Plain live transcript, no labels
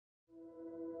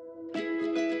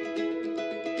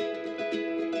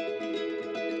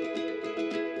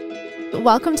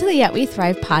welcome to the Yet We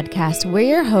Thrive podcast. We're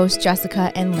your hosts,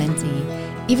 Jessica and Lindsay.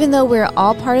 Even though we're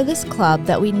all part of this club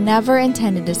that we never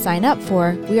intended to sign up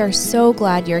for, we are so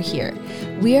glad you're here.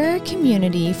 We are a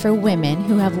community for women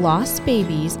who have lost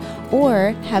babies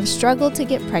or have struggled to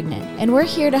get pregnant, and we're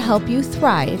here to help you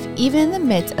thrive even in the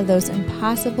midst of those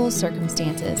impossible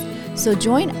circumstances. So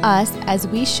join us as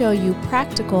we show you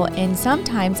practical and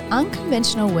sometimes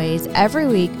unconventional ways every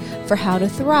week for how to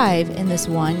thrive in this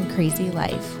one crazy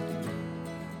life.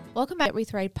 Welcome back to We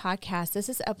Thrive podcast. This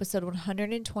is episode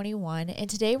 121, and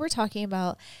today we're talking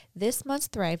about this month's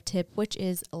Thrive tip, which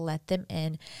is let them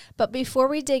in. But before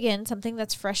we dig in, something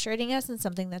that's frustrating us and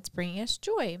something that's bringing us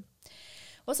joy.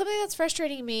 Well, something that's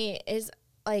frustrating me is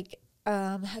like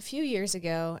a few years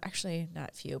ago, actually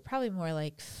not few, probably more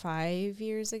like 5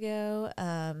 years ago,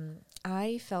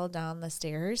 I fell down the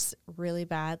stairs really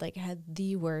bad. Like I had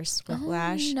the worst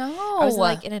whiplash. Oh, no. I was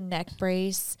like in a neck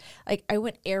brace. Like I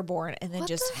went airborne and then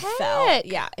just fell.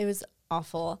 Yeah, it was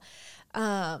awful.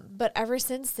 But ever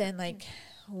since then, like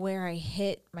where I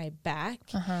hit my back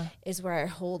is where I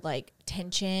hold like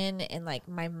tension, and like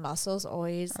my muscles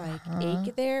always like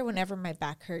ache there. Whenever my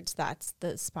back hurts, that's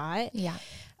the spot. Yeah.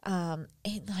 And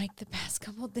like the past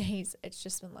couple of days, it's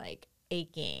just been like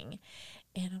aching.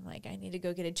 And I'm like, I need to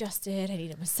go get adjusted. I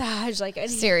need a massage. Like,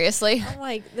 Seriously. I'm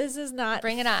like, this is not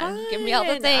Bring it fun. on. Give me all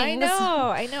the things.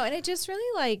 I know. And it just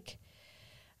really like,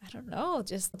 I don't know,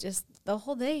 just the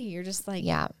whole day you're just like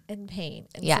in pain.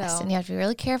 And yes. And you have to be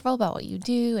really careful about what you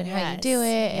do and how you do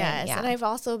it. Yes. And I've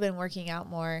also been working out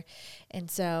more. And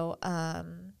so,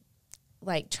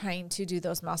 like trying to do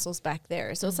those muscles back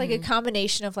there. So it's like a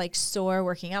combination of like sore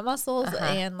working out muscles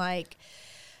and like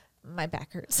my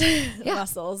back hurts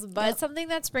muscles. But something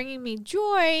that's bringing me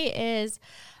joy is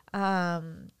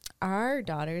our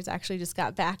daughters actually just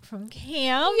got back from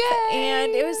camp. Yay!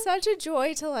 And it was such a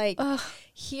joy to like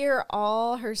hear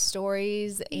all her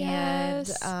stories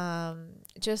and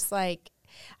just like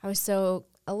I was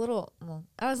a little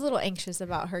anxious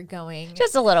about her going.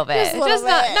 Just a little bit. Just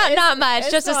not much.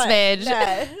 Just a smidge.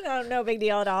 No big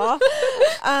deal at all.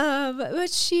 But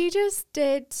she just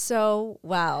did so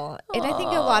well. And I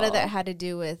think a lot of that had to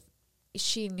do with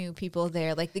she knew people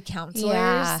there, like the counselors.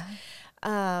 Yeah.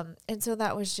 And so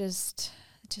that was just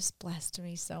blessed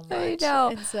me so much. I know.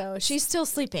 And so she's still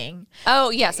sleeping. Oh,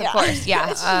 yes, of course. Yeah.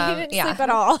 She didn't sleep at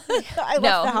all. I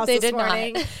left the house this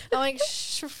morning. I'm like,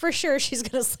 for sure she's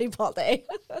going to sleep all day.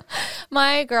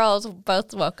 My girls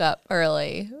both woke up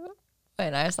early.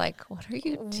 And I was like, what are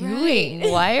you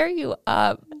doing? Why are you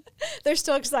up? They're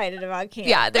still excited about camp.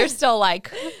 Yeah, they're still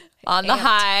like on the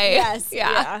high. Yes.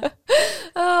 Yeah.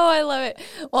 Oh, I love it.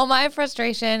 Well, my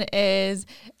frustration is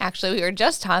actually, we were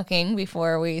just talking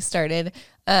before we started,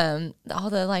 all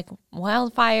the like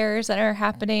wildfires that are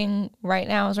happening right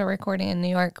now as we're recording in New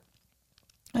York.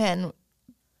 And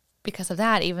because of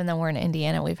that, even though we're in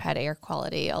Indiana, we've had air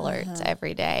quality alerts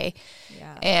every day.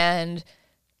 Yeah. And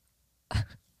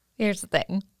here's the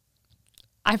thing.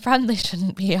 I probably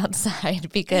shouldn't be outside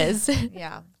because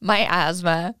my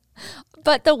asthma.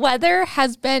 But the weather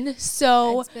has been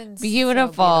so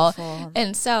beautiful.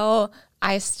 And so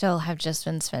I still have just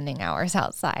been spending hours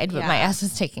outside, but my ass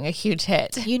is taking a huge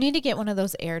hit. You need to get one of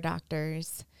those air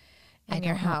doctors in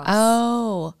your house.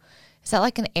 Oh, is that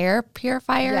like an air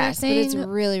purifier? Yes, thing? But it's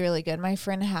really, really good. My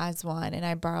friend has one, and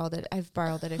I've borrowed it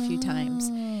a few times,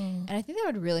 and I think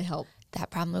that would really help.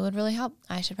 That probably would really help.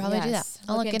 I should probably do that.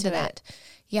 I'll look into that.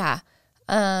 Yeah.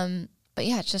 But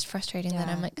yeah, it's just frustrating that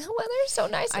I'm like, the weather's so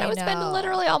nice. And I would spend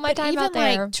literally all my time out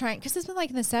there. Like trying, because it's been like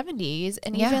in the 70s,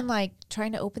 and even like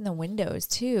trying to open the windows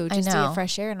too, just to get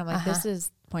fresh air. And I'm like, this is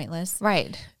pointless.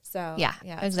 Right. So yeah,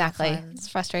 exactly. It's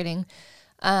frustrating.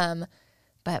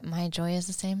 But my joy is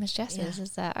the same as Jess's,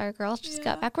 is that our girls just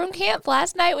got back from camp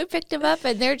last night. We picked them up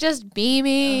and they're just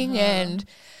beaming and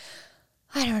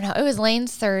I don't know. It was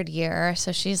Lane's third year,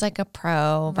 so she's like a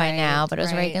pro by now, but it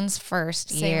was Reagan's first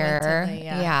year.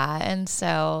 Yeah. And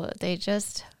so they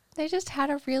just had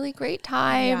a really great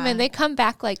time and they come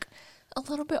back like a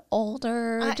little bit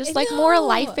older, just like more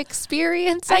life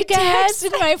experience, I guess. I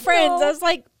texted my friends. I was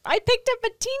like, I picked up a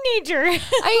teenager.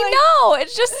 I know.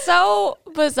 It's just so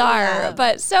bizarre,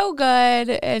 but so good.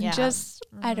 And just,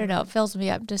 I don't know, it fills me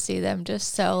up to see them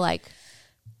just so like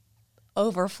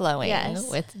overflowing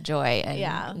with joy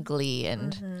and glee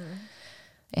and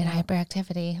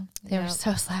hyperactivity. They were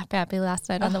so slap happy last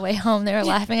night on the way home. They were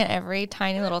laughing at every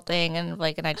tiny little thing. And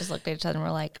Blake and I just looked at each other and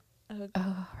we're like,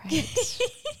 oh right.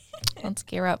 Let's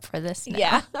gear up for this now.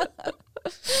 Yeah.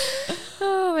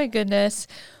 Oh my goodness.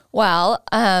 Well,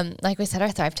 like we said, our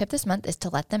Thrive tip this month is to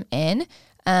let them in.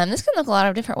 This can look a lot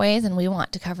of different ways and we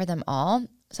want to cover them all.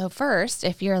 So first,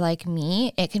 if you're like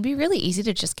me, it can be really easy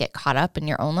to just get caught up in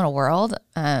your own little world.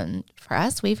 For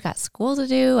us, we've got school to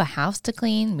do, a house to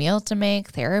clean, meals to make,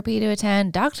 therapy to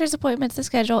attend, doctor's appointments to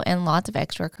schedule, and lots of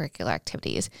extracurricular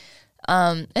activities.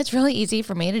 It's really easy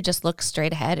for me to just look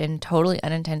straight ahead and totally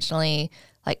unintentionally,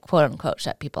 like, quote unquote,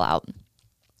 shut people out.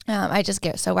 I just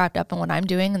get so wrapped up in what I'm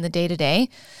doing in the day to day.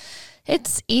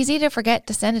 It's easy to forget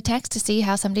to send a text to see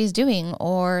how somebody's doing,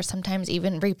 or sometimes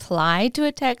even reply to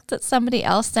a text that somebody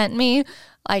else sent me.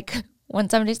 Like when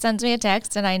somebody sends me a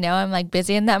text and I know I'm like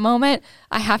busy in that moment,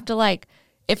 I have to like,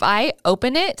 if I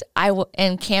open it,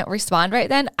 and can't respond right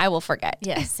then, I will forget.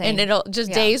 Yes. Same. And it'll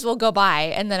just days will go by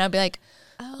and then I'll be like,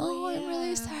 oh, I'm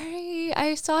really sorry.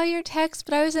 I saw your text,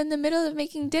 but I was in the middle of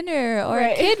making dinner, or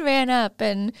a kid ran up.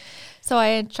 And so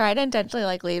I try to intentionally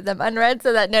like leave them unread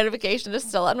so that notification is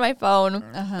still on my phone,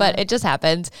 but it just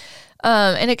happens.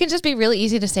 And it can just be really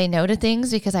easy to say no to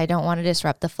things because I don't want to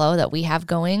disrupt the flow that we have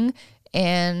going.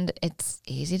 And it's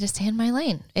easy to stay in my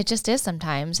lane. It just is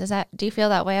sometimes. Do you feel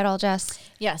that way at all, Jess?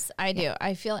 Yes, I do.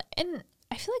 I feel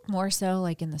like more so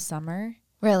like in the summer.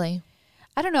 Really?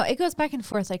 I don't know. It goes back and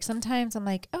forth. Like sometimes I'm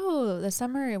like, oh, the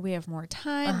summer we have more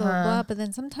time, blah, blah, blah. But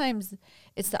then sometimes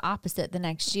it's the opposite the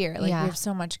next year. Like we have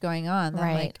so much going on. That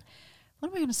I'm like,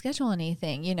 when am I going to schedule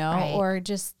anything, or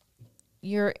just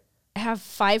have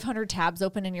 500 tabs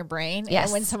open in your brain. Yes.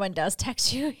 And when someone does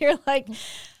text you, you're like,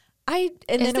 and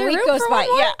then a week goes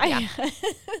by. Yeah.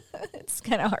 It's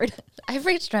kind of hard. I've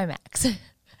reached my max.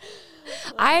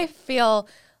 I feel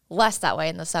less that way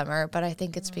in the summer, but I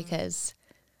think it's because,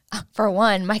 for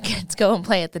one, my kids go and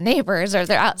play at the neighbors, or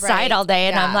they're outside all day,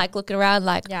 and I'm like looking around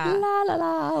like, la, la,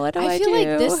 la, what do I do? I feel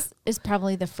like this is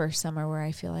probably the first summer where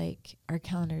I feel like our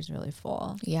calendar is really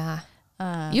full. Yeah.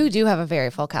 You do have a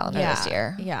very full calendar this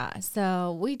year. Yeah.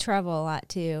 So we travel a lot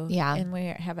too. Yeah. And we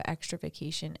have an extra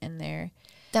vacation in there.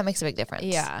 That makes a big difference.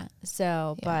 Yeah.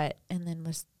 So, and then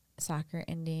with soccer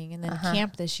ending, and then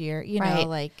camp this year, know,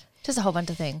 like. Just a whole bunch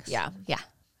of things. Yeah. Yeah.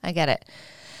 I get it.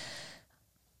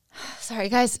 Sorry,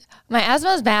 guys. My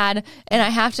asthma is bad, and I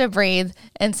have to breathe,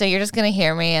 and so you're just going to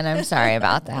hear me, and I'm sorry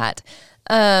about that.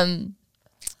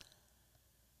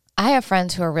 I have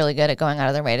friends who are really good at going out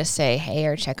of their way to say hey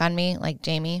or check on me, like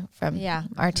Jamie from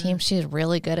our team. She's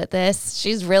really good at this.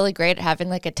 She's really great at having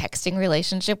like a texting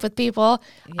relationship with people.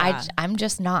 Yeah. I'm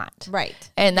just not. Right.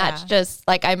 And that's just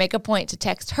like, I make a point to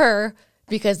text her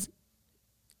because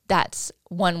that's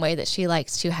one way that she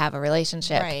likes to have a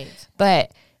relationship. Right.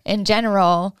 But in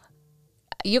general,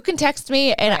 you can text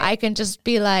me and I can just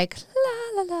be like,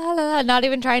 la, la, la, la, not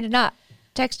even trying to not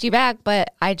text you back,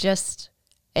 but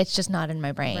it's just not in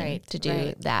my brain to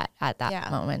do that at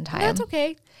that moment in time. That's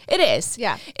okay. It is.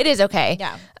 Yeah. It is okay.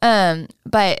 Yeah.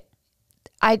 But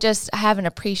I just have an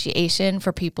appreciation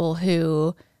for people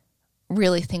who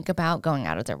really think about going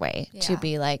out of their way to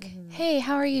be like, hey,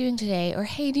 how are you doing today? Or,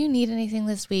 hey, do you need anything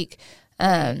this week?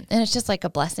 And it's just like a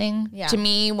blessing to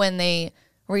me when they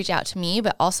reach out to me,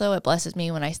 but also it blesses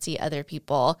me when I see other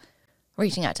people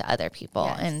reaching out to other people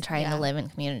and trying to live in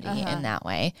community in that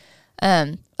way.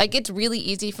 Like it's really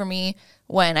easy for me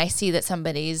when I see that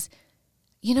somebody's,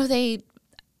 they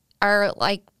are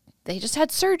like, they just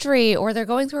had surgery or they're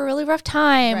going through a really rough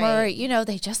time or,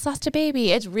 they just lost a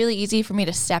baby. It's really easy for me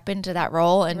to step into that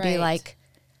role and be like,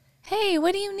 hey,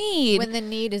 what do you need? When the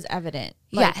need is evident.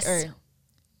 Yes.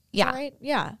 Right?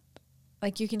 Yeah.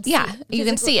 Like you can see it. You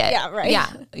can see it. Yeah, right.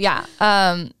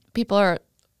 Yeah. People are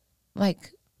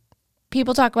like,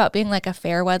 people talk about being like a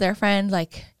fair weather friend,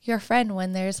 like your friend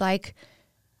when there's like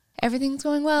everything's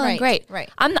going well and great. Right.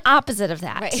 I'm the opposite of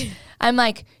that. Right. I'm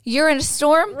like, you're in a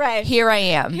storm. Right. Here I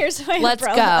am. Here's my Let's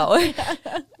go.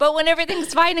 But when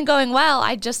everything's fine and going well,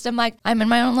 I just am like, I'm in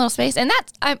my own little space. And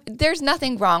there's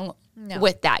nothing wrong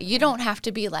with that. You don't have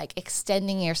to be like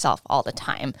extending yourself all the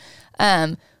time.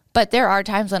 But there are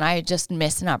times when I just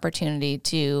miss an opportunity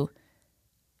to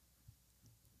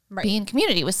be in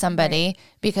community with somebody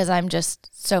because I'm just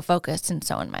so focused and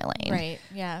so in my lane. Right.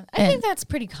 Yeah. I think that's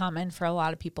pretty common for a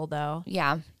lot of people though.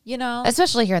 Yeah.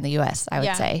 Especially here in the U.S., I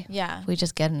would say. Yeah. We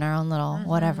just get in our own little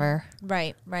whatever.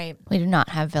 Right. Right. We do not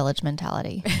have village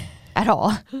mentality at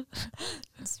all.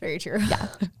 That's very true.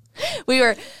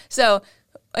 Yeah. So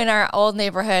in our old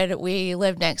neighborhood, we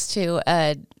lived next to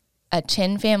a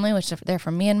Chin family, which they're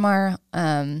from Myanmar.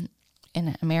 In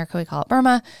America, we call it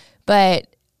Burma.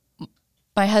 But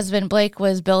my husband, Blake,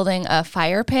 was building a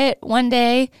fire pit one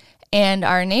day, and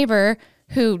our neighbor,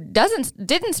 who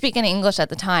didn't speak any English at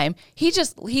the time, he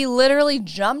literally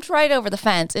jumped right over the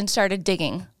fence and started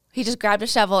digging. He just grabbed a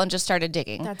shovel and just started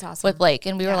digging. That's awesome. With Blake.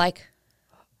 And we were like,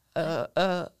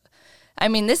 I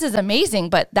mean, this is amazing,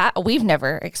 but we've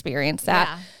never experienced that.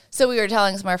 Yeah. So we were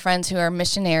telling some of our friends who are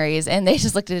missionaries, and they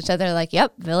just looked at each other like,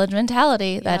 "Yep, village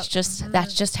mentality. That's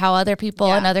just how other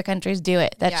people in other countries do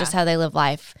it. That's just how they live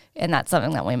life, and that's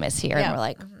something that we miss here." And we're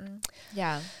like,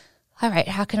 all right,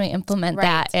 how can we implement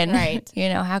that? And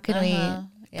how can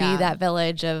we be that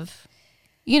village of,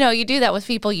 you do that with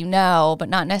people but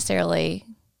not necessarily.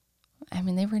 I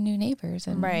mean, they were new neighbors,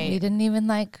 and we didn't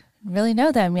even really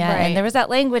know them yet, and there was that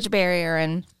language barrier,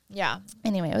 and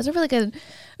anyway, it was a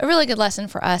really good lesson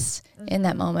for us in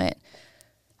that moment.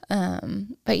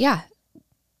 But yeah,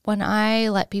 when I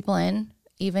let people in,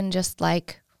 even just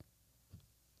texting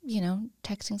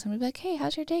somebody like, "Hey,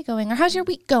 how's your day going?" or "How's your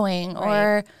week going?"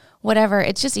 or whatever,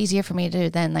 it's just easier for me to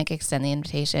then extend the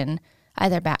invitation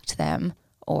either back to them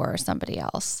or somebody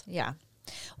else. Yeah.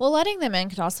 Well, letting them in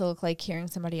could also look like hearing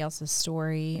somebody else's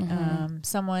story.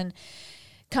 Someone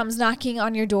comes knocking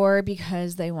on your door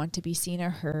because they want to be seen or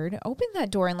heard. Open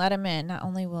that door and let them in. Not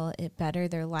only will it better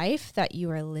their life that you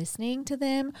are listening to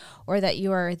them or that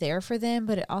you are there for them,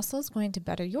 but it also is going to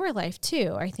better your life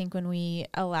too. I think when we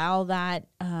allow that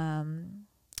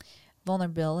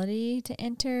vulnerability to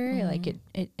enter,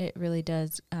 it really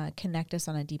does connect us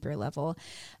on a deeper level.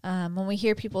 When we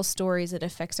hear people's stories, it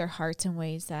affects our hearts in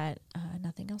ways that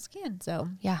nothing else can. So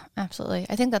yeah, absolutely.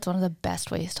 I think that's one of the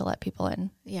best ways to let people in.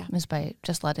 Yeah, is by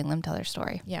just letting them tell their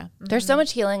story. Yeah, there's so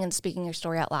much healing in speaking your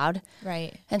story out loud,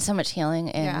 right? And so much healing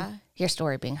in your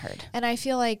story being heard. And I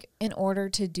feel like in order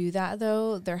to do that,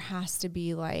 though, there has to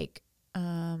be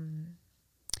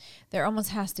there almost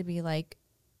has to be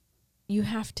you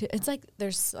have to, it's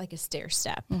there's a stair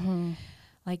step,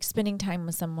 spending time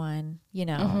with someone,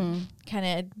 kind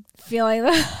of feeling,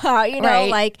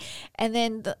 and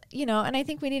then, and I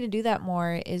think we need to do that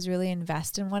more is really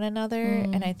invest in one another.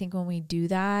 And I think when we do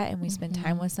that and we spend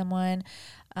time with someone,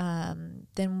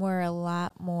 then we're a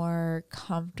lot more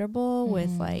comfortable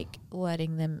with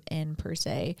letting them in per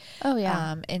se. Oh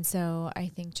yeah. And so I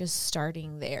think just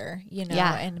starting there,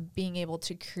 and being able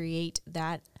to create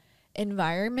that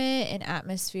environment and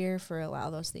atmosphere for allow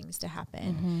those things to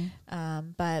happen.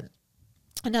 But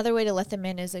another way to let them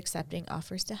in is accepting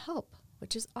offers to help,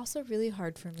 which is also really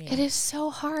hard for me. It is so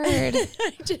hard.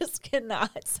 I just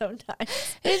cannot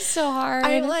sometimes. It's so hard.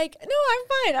 I'm like, no,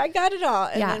 I'm fine. I got it all.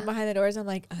 And then behind the doors, I'm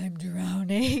like, I'm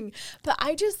drowning. But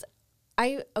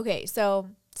okay, so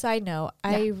side note,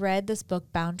 I read this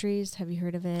book, Boundaries. Have you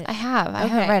heard of it? I have. I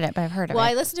haven't read it, but I've heard of it. Well,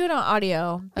 I listened to it on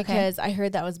audio because I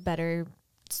heard that was better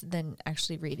than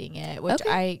actually reading it, which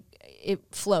it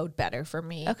flowed better for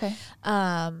me. Okay.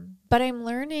 But I'm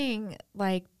learning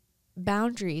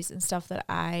boundaries and stuff that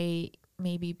I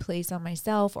maybe place on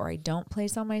myself or I don't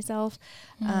place on myself.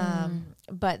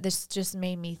 But this just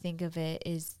made me think of it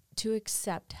is to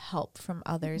accept help from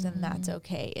others, and that's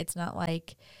okay. It's not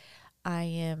like I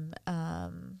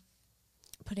am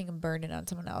putting a burden on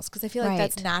someone else, because I feel like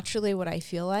that's naturally what I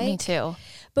feel like. Me too.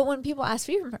 But when people ask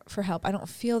me for help, I don't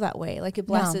feel that way. It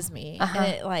blesses me, and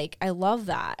it I love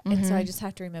that. And so I just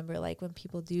have to remember when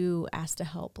people do ask to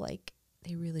help,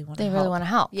 they really want to help. They really want to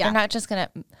help. Yeah. They're not just going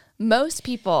to, most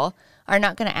people are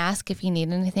not going to ask if you need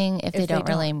anything if they don't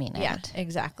really mean it. Yeah,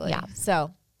 exactly. Yeah.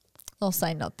 So little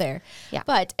side note there. Yeah.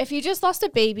 But if you just lost a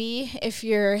baby, if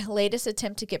your latest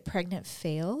attempt to get pregnant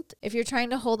failed, if you're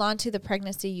trying to hold on to the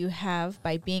pregnancy you have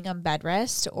by being on bed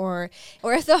rest, or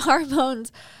if the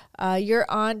hormones you're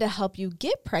on to help you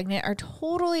get pregnant are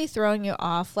totally throwing you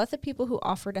off, let the people who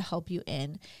offer to help you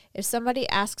in. If somebody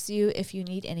asks you if you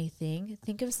need anything,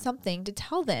 think of something to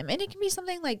tell them. And it can be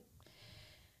something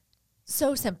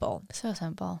so simple. So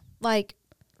simple.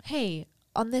 Hey,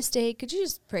 on this day, could you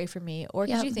just pray for me? Or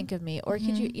could you think of me? Or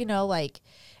could you,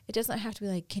 it doesn't have to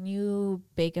be can you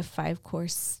bake a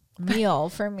 5-course meal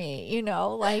for me?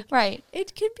 Right.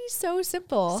 It could be so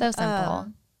simple. So simple.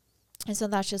 And so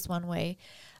that's just one way.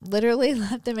 Literally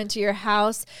let them into your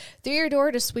house, through your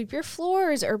door, to sweep your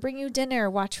floors or bring you dinner,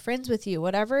 watch Friends with you,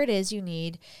 whatever it is you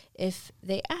need. If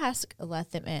they ask,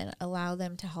 let them in. Allow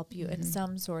them to help you in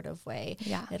some sort of way.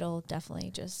 Yeah. It'll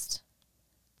definitely just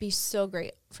be so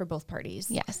great for both parties.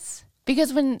 Yes.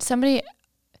 Because when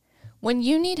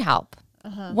you need help,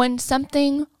 when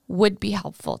something would be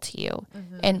helpful to you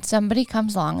and somebody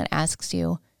comes along and asks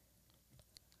you,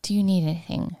 do you need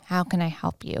anything? How can I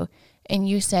help you? And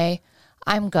you say,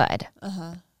 I'm good.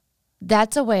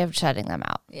 That's a way of shutting them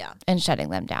out. Yeah. And shutting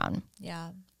them down.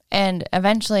 Yeah. And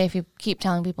eventually, if you keep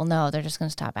telling people no, they're just going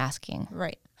to stop asking.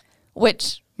 Right.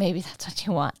 Which maybe that's what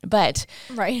you want, but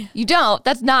you don't.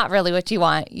 That's not really what you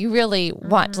want. You really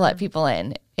want to let people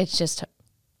in. It's just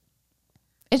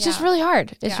really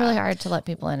hard. It's really hard to let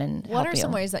people in and help you. What are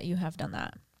some ways that you have done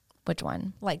that? Which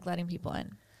one? Letting people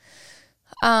in.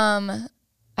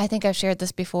 I think I've shared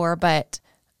this before, but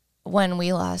when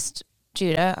we lost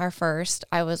Judah, our first,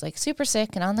 I was like super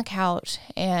sick and on the couch.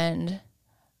 And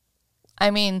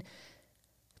I mean,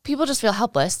 people just feel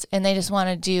helpless and they just want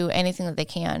to do anything that they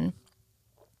can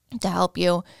to help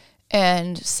you.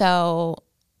 And so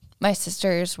my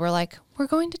sisters were like, we're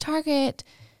going to Target,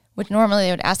 which normally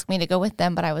they would ask me to go with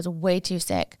them, but I was way too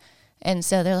sick. And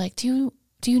so they're like, do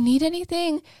you need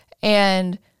anything?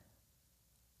 And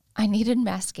I needed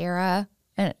mascara.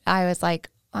 And I was like,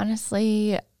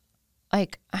 honestly,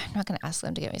 like, I'm not going to ask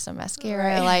them to give me some mascara.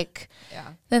 Right. Like,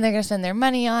 then they're going to spend their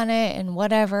money on it and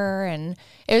whatever. And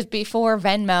it was before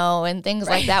Venmo and things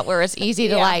like that, where it's easy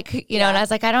to like, you know, and I was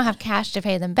like, I don't have cash to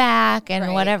pay them back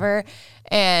and whatever.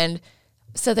 And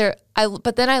so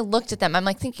but then I looked at them. I'm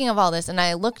like thinking of all this, and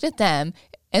I looked at them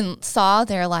and saw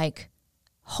their like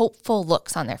hopeful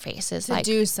looks on their faces. To like,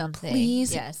 do something.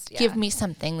 Please give me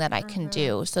something that I can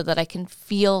do so that I can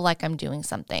feel like I'm doing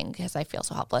something, because I feel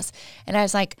so helpless. And I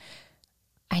was like,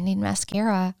 I need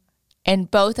mascara. And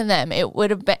both of them, it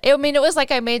would have been, I mean, it was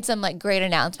like I made some like great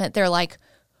announcement. They're like,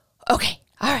 okay,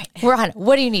 all right, we're on it.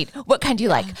 What do you need? What kind do you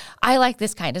like? I like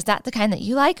this kind. Is that the kind that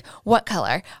you like? What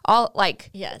color? All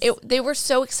like, they were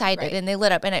so excited and they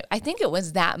lit up. And I think it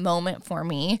was that moment for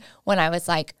me when I was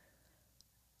like,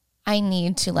 I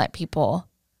need to let people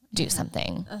do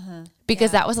something,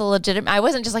 because that was a legitimate, I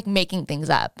wasn't just like making things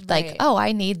up. Like, oh,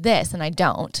 I need this and I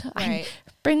don't.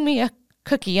 Bring me a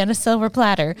cookie on a silver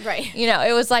platter. Right. You know,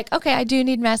 it was like, okay, I do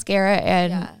need mascara,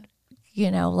 and you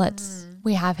know,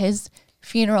 we have his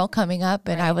funeral coming up,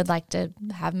 and I would like to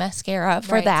have mascara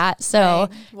for that. So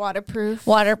waterproof,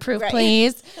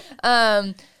 please.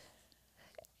 And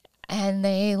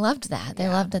they loved that. They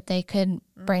loved that they could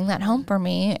bring that home for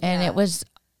me, and it was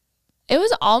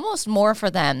almost more for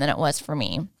them than it was for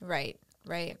me. Right.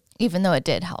 Even though it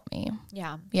did help me.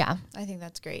 Yeah. I think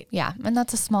that's great. Yeah. And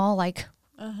that's a small, like,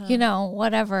 you know,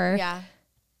 whatever. Yeah.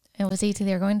 It was easy.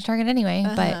 They were going to Target anyway,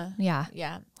 but yeah.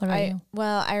 What about you?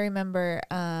 Well, I remember,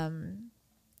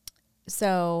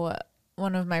 so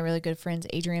one of my really good friends,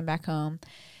 Adrienne, back home,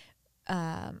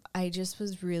 I just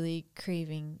was really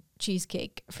craving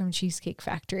cheesecake from Cheesecake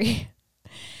Factory,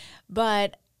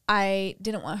 but I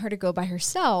didn't want her to go by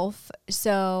herself.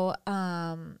 So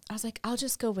I was like, I'll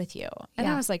just go with you. And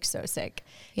I was like so sick.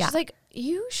 She's like,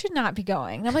 you should not be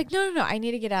going. And I'm like, no, I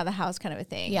need to get out of the house, kind of a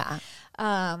thing. Yeah.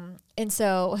 And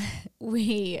so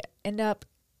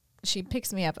she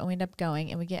picks me up and we end up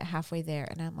going, and we get halfway there,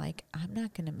 and I'm like, I'm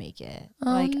not going to make it.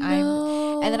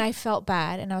 And then I felt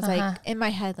bad, and I was like, in my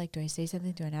head, like, do I say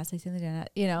something? Do I not say something? Do I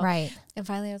not, you know? Right. And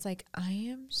finally I was like, I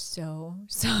am so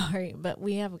sorry, but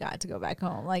we have got to go back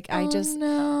home. Like, I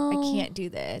can't do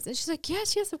this. And she's like,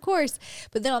 yes, of course.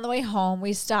 But then on the way home,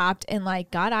 we stopped and like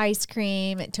got ice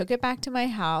cream and took it back to my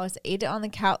house, ate it on the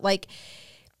couch. Like,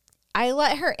 I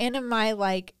let her into my,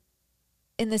 like,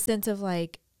 in the sense of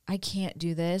like, I can't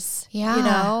do this, you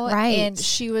know? Right. And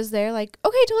she was there like,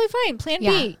 okay, totally fine. Plan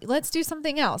B. Let's do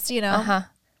something else, you know?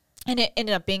 And it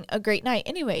ended up being a great night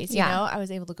anyways, you know? I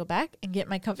was able to go back and get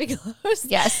my comfy clothes.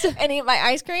 Yes. And eat my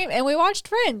ice cream, and we watched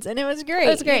Friends, and it was great.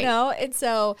 It was great. You know? And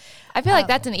so I feel like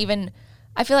that's an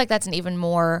even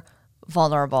more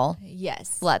vulnerable.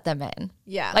 Yes. Let them in.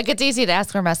 Yeah. Like, it's easy to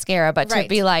ask for mascara, but to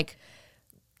be like,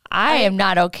 I am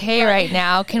not okay right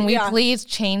now. Can we please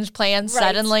change plans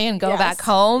suddenly and go back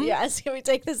home? Yes. Can we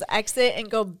take this exit and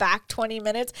go back 20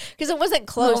 minutes? Because it wasn't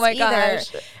close either.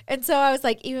 Gosh. And so I was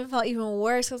like, felt even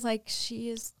worse. I was like,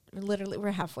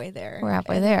 we're halfway there. We're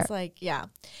halfway there. It's like,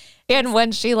 And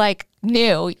when she like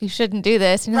knew you shouldn't do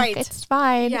this, and you're like, it's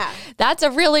fine. Yeah. That's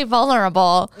a really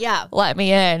vulnerable, let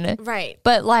me in. Right.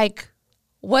 But like,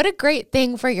 what a great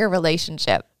thing for your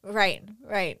relationship. Right.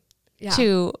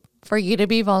 Yeah. For you to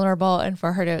be vulnerable and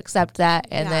for her to accept that,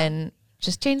 and then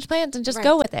just change plans and just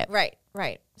go with it. Right.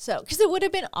 So, because it would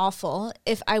have been awful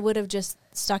if I would have just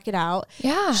stuck it out.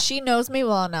 Yeah. She knows me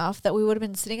well enough that we would have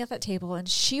been sitting at that table, and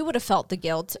she would have felt the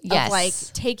guilt of like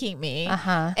taking me.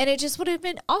 And it just would have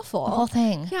been awful. The whole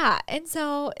thing. Yeah. And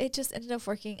so it just ended up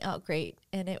working out great.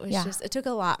 And it was it took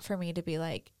a lot for me to be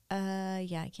like,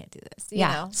 I can't do this. You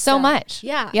know? So much.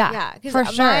 Yeah.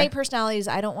 Because my personality is,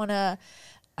 I don't want to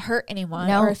hurt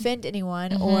anyone or offend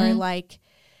anyone or like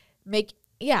make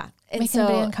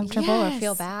somebody uncomfortable or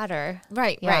feel bad or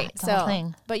right.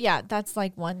 So but that's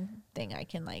like one thing I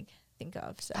can like think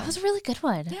of. So that was a really good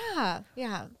one.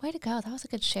 Yeah. Way to go. That was a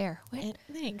good share.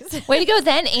 Thanks. Way to go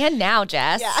then and now,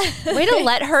 Jess. Yeah. Way to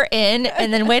let her in,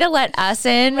 and then way to let us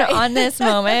in on this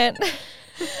moment.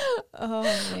 Oh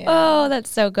man. Oh, that's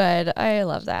so good. I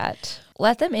love that.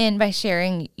 let them in by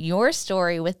sharing your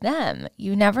story with them.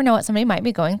 You never know what somebody might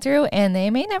be going through, and they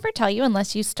may never tell you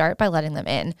unless you start by letting them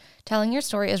in. Telling your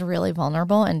story is really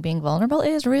vulnerable, and being vulnerable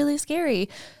is really scary.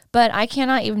 But I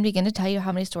cannot even begin to tell you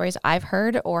how many stories I've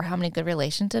heard or how many good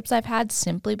relationships I've had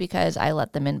simply because I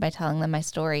let them in by telling them my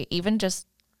story, even just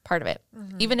part of it.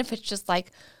 Even if it's just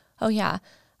like, oh yeah,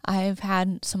 I've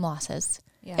had some losses.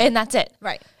 Yeah. And that's it.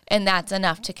 Right. And that's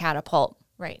enough to catapult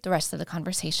the rest of the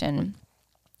conversation.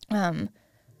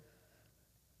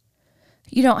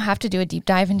 You don't have to do a deep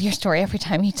dive into your story every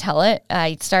time you tell it.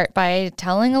 You'd start by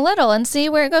telling a little and see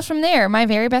where it goes from there. My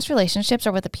very best relationships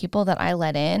are with the people that I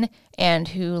let in and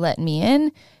who let me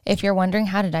in. If you're wondering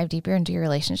how to dive deeper into your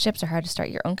relationships or how to start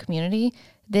your own community,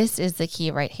 this is the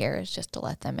key right here, is just to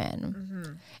let them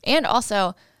in. And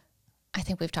also, I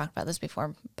think we've talked about this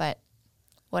before, but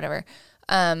whatever.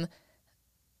 I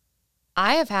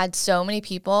have had so many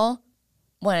people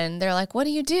when they're like, what do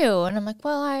you do? And I'm like,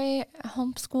 well, I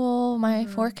homeschool my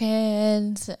 4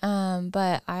 kids,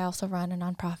 but I also run a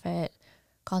nonprofit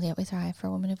called Yet We Thrive for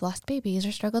women who've lost babies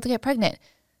or struggle to get pregnant.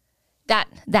 That's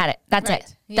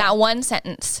it. Yeah. That one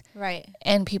sentence. Right.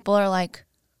 And people are like,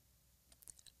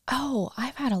 oh,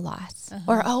 I've had a loss.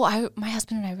 Or, oh, my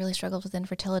husband and I really struggled with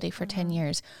infertility for 10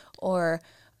 years. Or,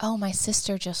 oh, my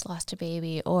sister just lost a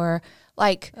baby. Or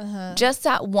like just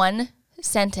that one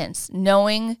sentence,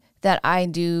 knowing that I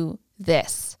do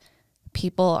this,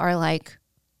 people are like,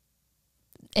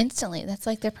 instantly, that's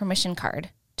like their permission card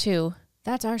to.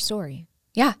 That's our story.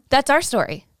 Yeah, that's our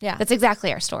story. Yeah. That's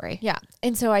exactly our story. Yeah.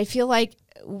 And so I feel like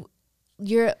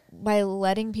by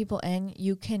letting people in,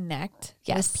 you connect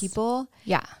with people.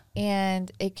 Yeah.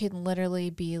 And it can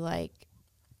literally be like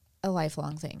a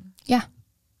lifelong thing. Yeah.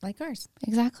 Like ours.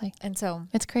 Exactly. And so.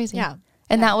 It's crazy. Yeah.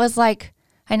 And that was like,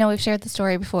 I know we've shared the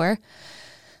story before,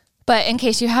 but in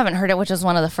case you haven't heard it, which is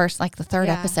one of the first, like the third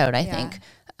episode, I think,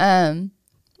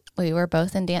 we were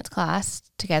both in dance class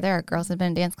together. Our girls had been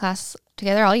in dance class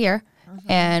together all year.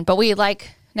 But we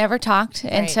like never talked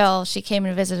until she came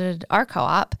and visited our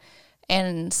co-op.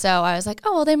 And so I was like,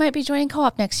 oh, well, they might be joining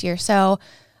co-op next year. So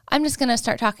I'm just going to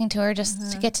start talking to her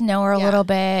just to get to know her a little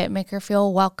bit, make her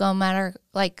feel welcome at her,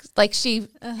 like she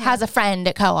has a friend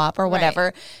at co-op or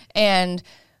whatever. And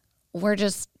we're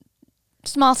just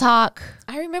small talk.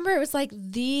 I remember it was like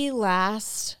the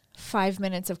last 5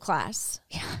 minutes of class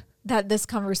that this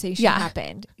conversation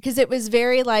happened. Because it was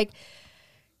very like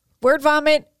word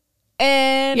vomit.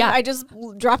 And I just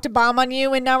dropped a bomb on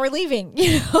you and now we're leaving,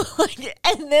 you know,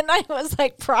 and then I was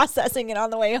like processing it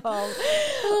on the way home.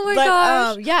 Oh my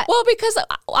gosh. Well, because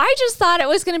I just thought it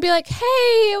was going to be like,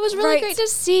 hey, it was really great to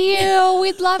see you.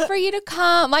 We'd love for you to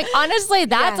come. Like, honestly,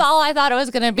 that's all I thought it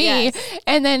was going to be. Yes.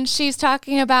 And then she's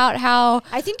talking about how.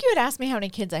 I think you had asked me how many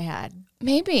kids I had.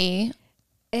 Maybe.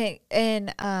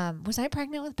 And was I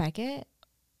pregnant with Beckett?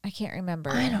 I can't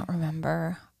remember. I don't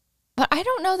remember. But I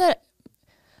don't know that.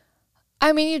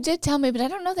 I mean, you did tell me, but I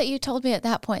don't know that you told me at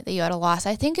that point that you had a loss.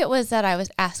 I think it was that I was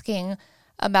asking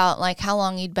about like how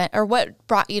long you'd been or what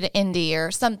brought you to Indy or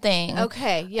something.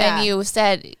 Okay, yeah. And you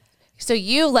said, so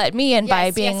you let me in by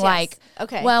being like,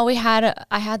 okay, well,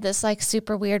 I had this like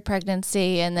super weird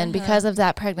pregnancy. And then because of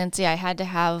that pregnancy, I had to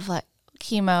have like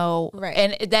chemo. Right.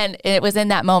 And then it was in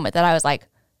that moment that I was like,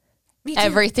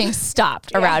 everything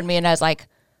stopped around me. And I was like,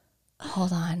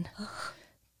 hold on,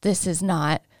 this is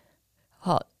not.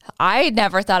 I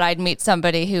never thought I'd meet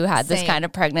somebody who had this kind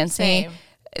of pregnancy.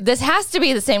 This has to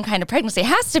be the same kind of pregnancy. It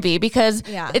has to be because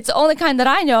it's the only kind that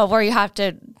I know of where you have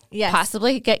to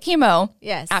possibly get chemo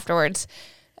afterwards.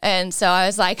 And so I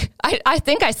was like, I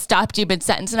think I stopped you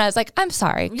mid-sentence and I was like, I'm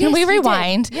sorry. Can we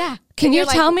rewind? Yeah. Can you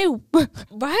tell me?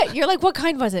 Right. You're like, what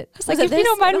kind was it? I was like, if you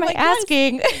don't mind my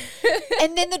asking.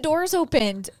 And then the doors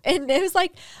opened and it was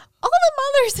like, all the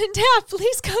mothers in Taft,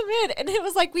 please come in. And it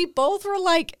was like, we both were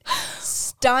like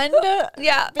stunned.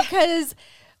 Because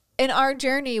in our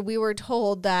journey, we were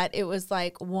told that it was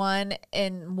like 1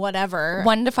 in whatever.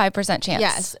 1 to 5% chance.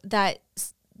 Yes. That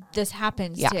this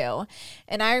happens to.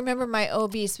 And I remember my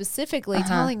OB specifically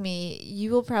telling me, you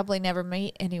will probably never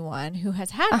meet anyone who has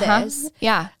had this.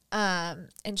 Yeah.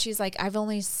 And she's like, I've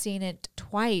only seen it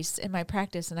twice in my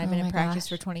practice and I've been in practice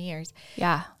for 20 years.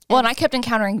 Yeah. Well, and I kept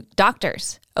encountering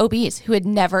doctors, OBs, who had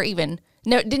never even,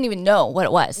 didn't even know what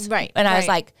it was. Right. And I was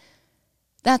like,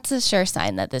 that's a sure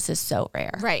sign that this is so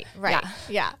rare. Right.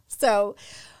 Yeah. So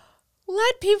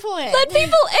let people in. Let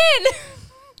people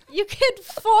in. You could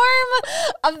form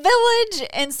a village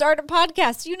and start a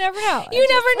podcast. You never know. You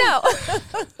never know.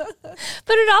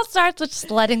 But it all starts with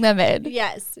just letting them in.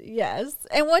 Yes.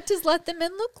 And what does let them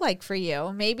in look like for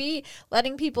you? Maybe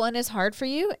letting people in is hard for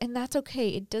you, and that's okay.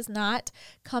 It does not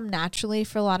come naturally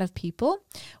for a lot of people.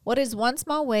 What is one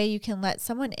small way you can let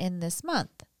someone in this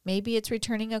month? Maybe it's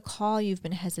returning a call you've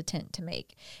been hesitant to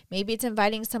make. Maybe it's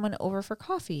inviting someone over for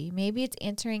coffee. Maybe it's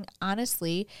answering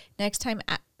honestly next time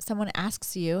someone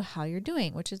asks you how you're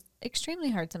doing, which is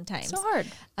extremely hard sometimes. So hard.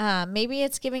 Maybe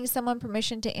it's giving someone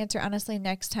permission to answer honestly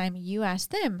next time you ask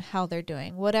them how they're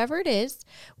doing. Whatever it is,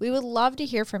 we would love to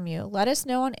hear from you. Let us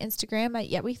know on Instagram at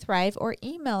Yet We Thrive or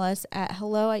email us at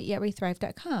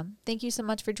hello@yetwethrive.com. Thank you so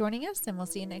much for joining us, and we'll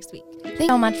see you next week. Thank you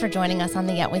so much for joining us on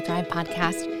the Yet We Thrive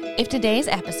podcast. If today's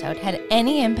episode had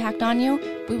any impact on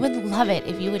you, we would love it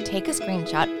if you would take a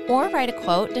screenshot or write a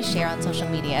quote to share on social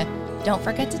media. Don't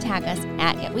forget to tag us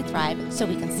at Yet We Thrive so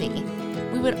we can see.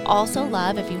 We would also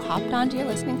love if you hopped onto your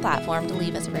listening platform to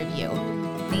leave us a review.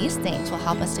 These things will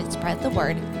help us to spread the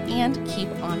word and keep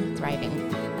on thriving.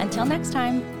 Until next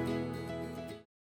time.